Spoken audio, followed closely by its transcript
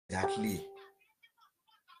Exactly.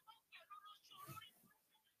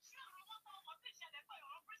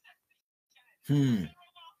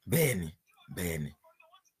 Bẹ́ẹ̀ni.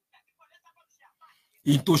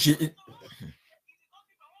 Into she.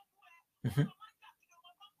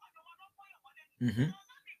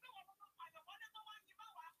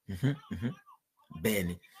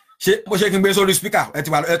 Bẹ́ẹ̀ni. Ṣé bó ṣe kí n gbé sórí speaker ẹ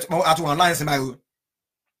ti wà àti wọn online sí báyìí.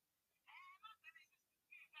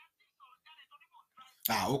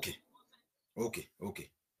 Okay. Ó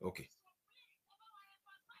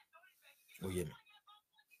yé mi.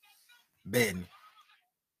 Bẹ́ẹ̀ni.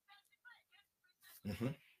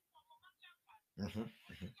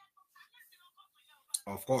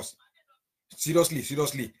 Of course.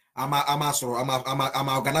 Seriously. I'm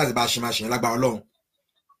organize bá ṣe máa ṣe lágbára Ọlọ́run.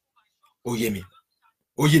 Ó yé mi.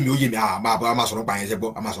 I'm sọ̀rọ̀ pa yẹn ṣe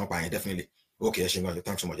gbọ́. I'm sọ̀rọ̀ pa yẹn definitely. Okay,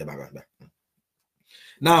 thanks so much. Bye.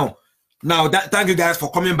 Now, thank you guys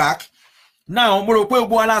for coming back. Now, mo rò pé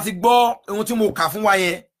gbogbo wa láti gbọ́ ohun tí mo kà fún wa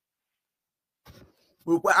yẹn.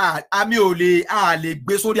 Mo rò pé àmì ò lè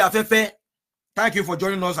gbé sórí afẹ́fẹ́. Thank you for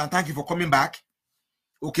joining us and thank you for coming back.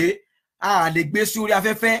 Okay, lè gbé sórí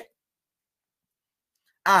afẹ́fẹ́.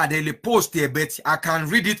 They lè post it, but I can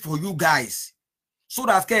read it for you guys so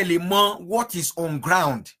that kẹ́ lè mọ̀ what is on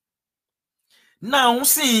ground. Now,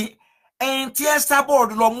 see, ẹni tí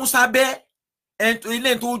Esabod lọ mú sábẹ́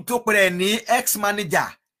ilé tó pẹ̀rẹ̀ ní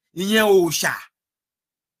ex-manager ìyẹn òòṣà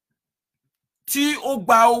tí ó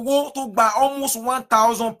gba owó tó gba almost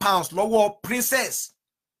 £1,000 lọ́wọ́ princess.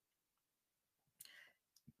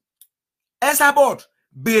 Esabod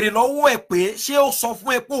béèrè lọ́wọ́ ẹ̀ pé ṣé ó sọ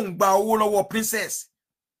fún ẹ pé òun gba owó lọ́wọ́ princess,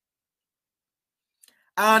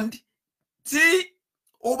 and tí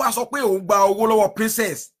ó bá sọ pé òun gba owó lọ́wọ́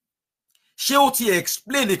princess, ṣé ó ti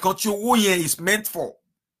explain nǹkan tí owó yẹn is meant for?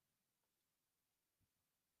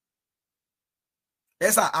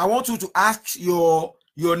 Yes, sir, I want you to ask your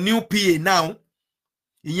new PA now.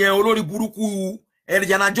 Ìyẹn olórí burúkú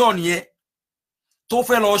Elijana John yẹn tó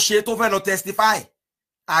fẹ́ lọ testify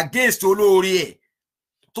against olórí ẹ̀,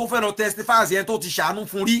 tó fẹ́ lọ testify yẹn tó ti ṣàánú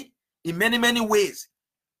fún rí in many ways.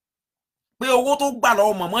 Pé owó tó gbà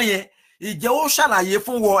lọ́wọ́ mọ̀mọ́ yẹn, ìjẹ́ ó ṣàlàyé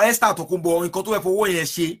fún wọ Esther Tokunbo nǹkan tó fẹ́ fowó yẹn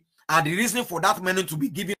ṣe and the reason for that money to be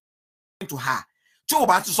given to her. Tí ó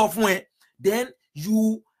bá ti sọ fún ẹ, then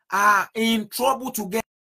you are in trouble together.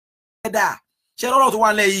 Ṣé lọ́rọ̀ tó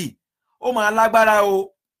wà lẹ́yìn ó máa lágbára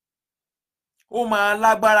o, ó máa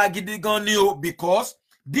lágbára gidi gan ni o, because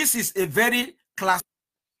this is a very class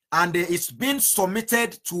and it's been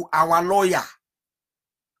submitted to our lawyer,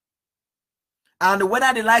 and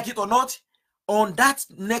whether they like it or not, on that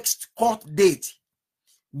next court date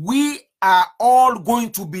we are all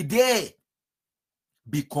going to be there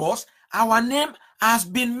because our name has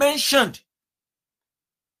been mentioned.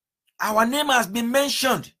 Our name has been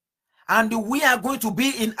mentioned, and we are going to be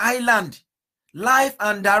in Ireland live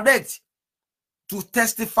and direct to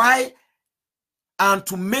testify and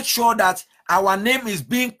to make sure that our name is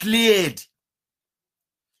being cleared.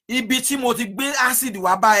 Ibi tí mo ti gbé acid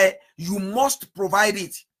wá bá ẹ, you must provide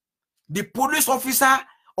it. The police officer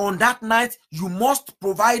on that night, you must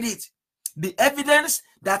provide it. The evidence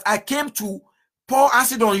that I came to pour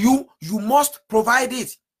acid on you, you must provide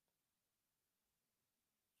it.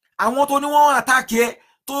 I want to know attack here.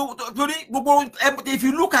 If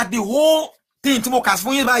you look at the whole thing,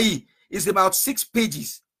 it's about 6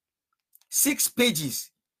 pages. 6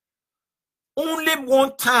 pages. Only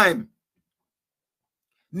one time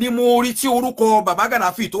ni mo rí tí orúkọ Baba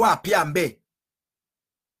Gaddafi tó appear ńbẹ̀.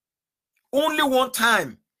 Only one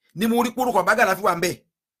time ni mo rí orúkọ Baba Gaddafi wà ńbẹ̀.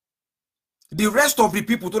 The rest of the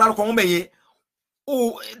people tó dárúkọ wọn ńbẹ̀ yẹn,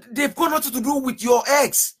 they've got nothing to do with your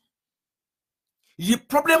ex. The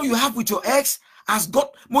problem you have with your ex has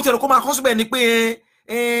got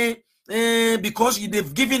because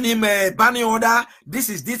they've given him a banning order. This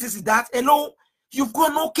is that. Hello, you've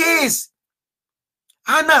got no case.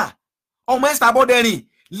 Anna, Esabod,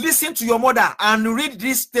 listen to your mother and read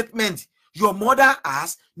this statement. Your mother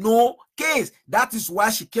has no case. That is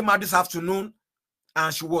why she came out this afternoon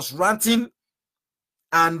and she was ranting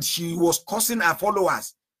and she was cursing her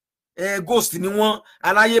followers. Ghost ni wọ́n,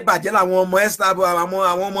 aláyé bàjẹ́ làwọn ọmọ Esabod,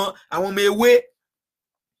 àwọn ọmọ ewé,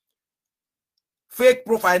 fake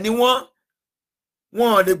profile ni wọ́n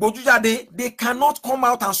lè gbójú jáde. They cannot come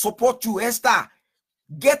out and support you, Esther.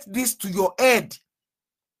 Get this to your head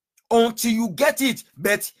until you get it.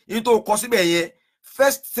 But into kosibeye,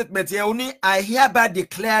 first statement here only, I hereby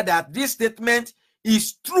declare that this statement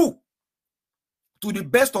is true to the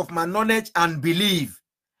best of my knowledge and belief,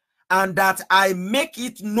 and that I make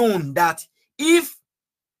it known that if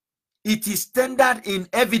it is tendered in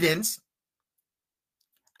evidence,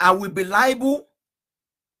 I will be liable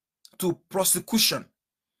to prosecution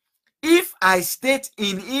if I state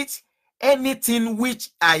in it anything which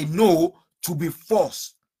I know to be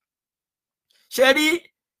false. Sherry,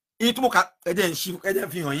 it mo ka eje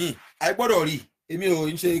fi hàn yín. I gbọ́dọ̀ rí. Èmi ò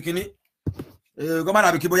ń ṣe kíní. Go ma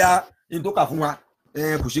dàbí kí bóyá in tó kà fún wa.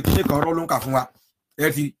 Kò ṣe kíní kan ro ló ń kà fún wa.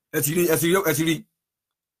 Ẹ ti rí.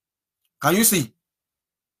 Can you see?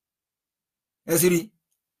 Ẹ ti rí.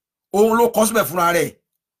 Ohun ló kọ síbẹ̀ fúnra rẹ̀.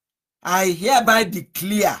 I hereby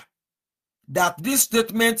declare that this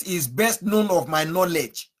statement is best known of my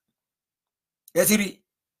knowledge. Ẹ ti rí.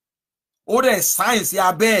 Ó dẹ̀ science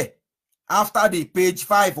ya bẹ́ẹ̀ after the page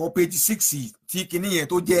 5 or page 6 tí kíní yẹn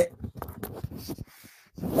tó jẹ́.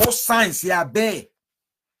 Ó science ya bẹ́ẹ̀.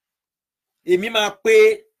 Èmi máa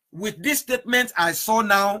pé with this statement I saw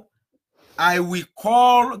now, I will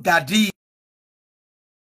call Gadi.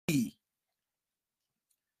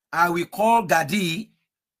 I will call Gadi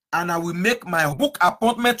and I will make my book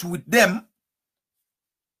appointment with them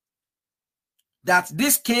that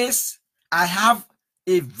this case, I have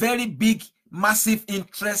a very big, massive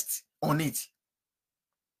interest on it.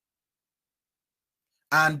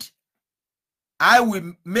 And I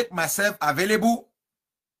will make myself available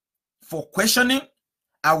for questioning.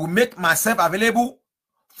 I will make myself available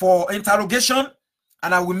for interrogation.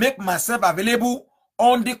 And I will make myself available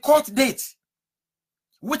on the court date,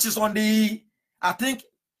 which is on the, I think,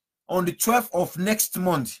 on the 12th of next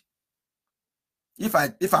month,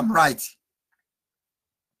 if I'm right.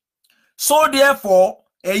 So therefore,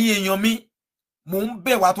 ẹ̀yin èèyàn mi, mo ń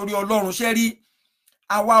bẹ̀ wá torí Ọlọ́run ṣe rí,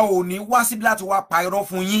 àwa ò ní wá síbi láti wá pa irọ́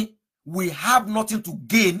fún yín. We have nothing to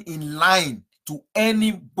gain in lying to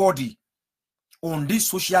anybody on this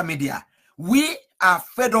social media. We are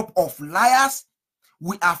fed up of liars.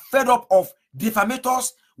 We are fed up of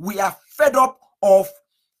defamators. We are fed up of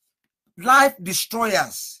life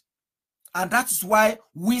destroyers. And that is why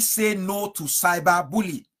we say no to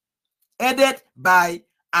cyberbullying. Headed by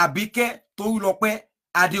Abike Towilope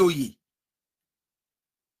Adeoye.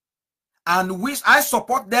 And I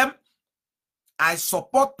support them. I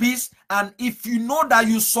support peace. And if you know that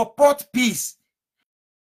you support peace,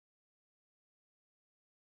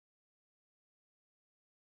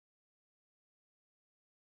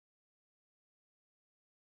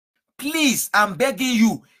 please, I'm begging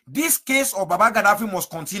you, this case of Baba Gaddafi must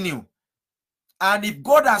continue. And if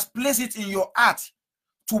God has placed it in your heart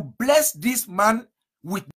to bless this man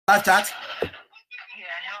with that chat,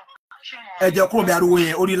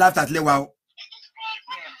 only laughed at Lewa.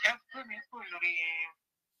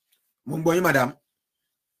 Mumboy, madam.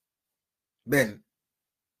 Ben.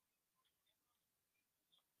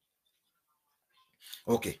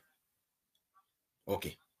 Okay.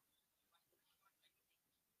 Okay.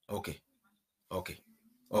 Okay. Okay.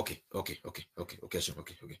 Okay. Okay. Okay. Okay. Okay.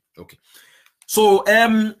 Okay. Okay. Okay. So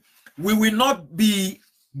we will not be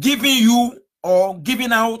giving you or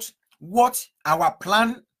giving out what our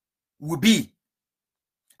plan will be.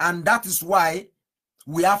 And that is why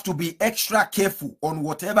we have to be extra careful on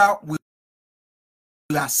whatever we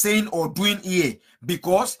are saying or doing here,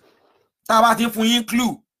 because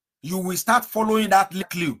clue, you will start following that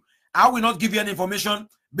clue. I will not give you any information,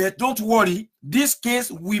 but don't worry, this case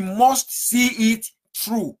we must see it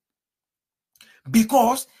through.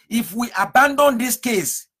 Because if we abandon this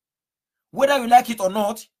case, whether you like it or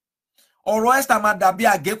not,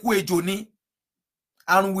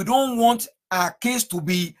 and we don't want our case to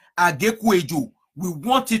be a gekwejo. We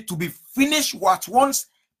want it to be finished at once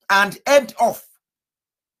and end off.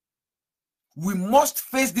 We must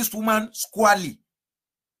face this woman squarely,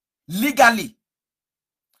 legally,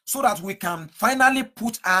 so that we can finally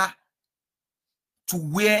put her to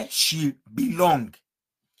where she belongs.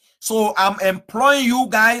 So I'm imploring you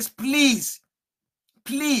guys, please,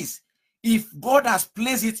 please, if God has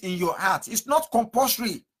placed it in your heart, it's not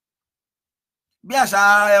compulsory.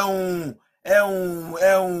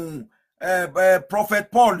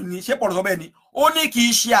 Prophet Paul ni ṣe Paul sọ bẹ́ẹ̀ ni ó ní kì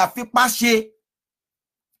í ṣe àfipáṣe,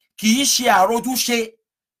 kì í ṣe àròjúṣe.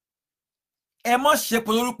 Ẹ má ṣe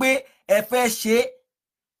torí pé ẹ fẹ́ ṣe,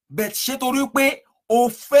 but ṣe torí pé o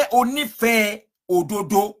fẹ́ onífẹ̀ẹ́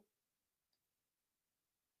òdodo.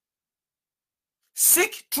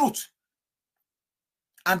 Seek truth,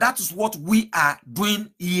 and that is what we are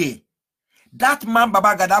doing here. That man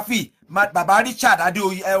Baba Gaddafi, Baba Richard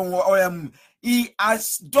Adeoye, he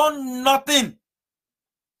has done nothing.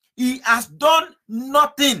 He has done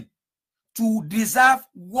nothing to deserve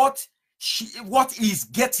what he is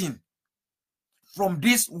getting from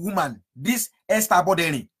this woman, this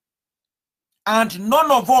Esabod. And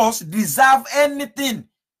none of us deserve anything.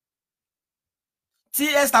 T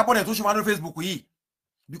Esabod to show on Facebook.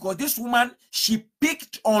 Because this woman, she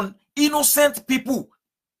picked on innocent people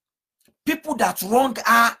that wrong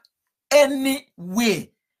her anyway,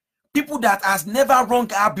 people that has never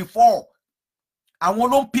wronged her before. I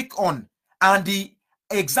won't pick on, and the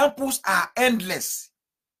examples are endless.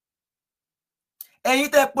 Many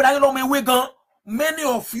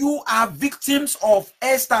of you are victims of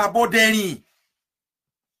Esabod.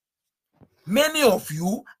 Many of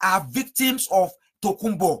you are victims of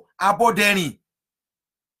Tokumbo Abodeni.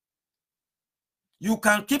 You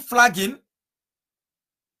can keep flagging.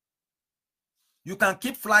 You can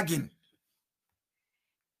keep flagging.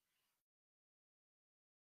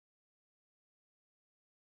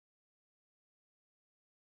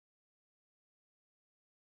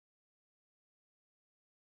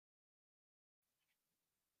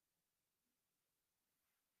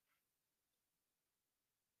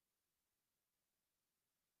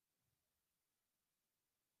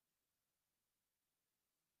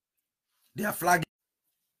 They are flagging.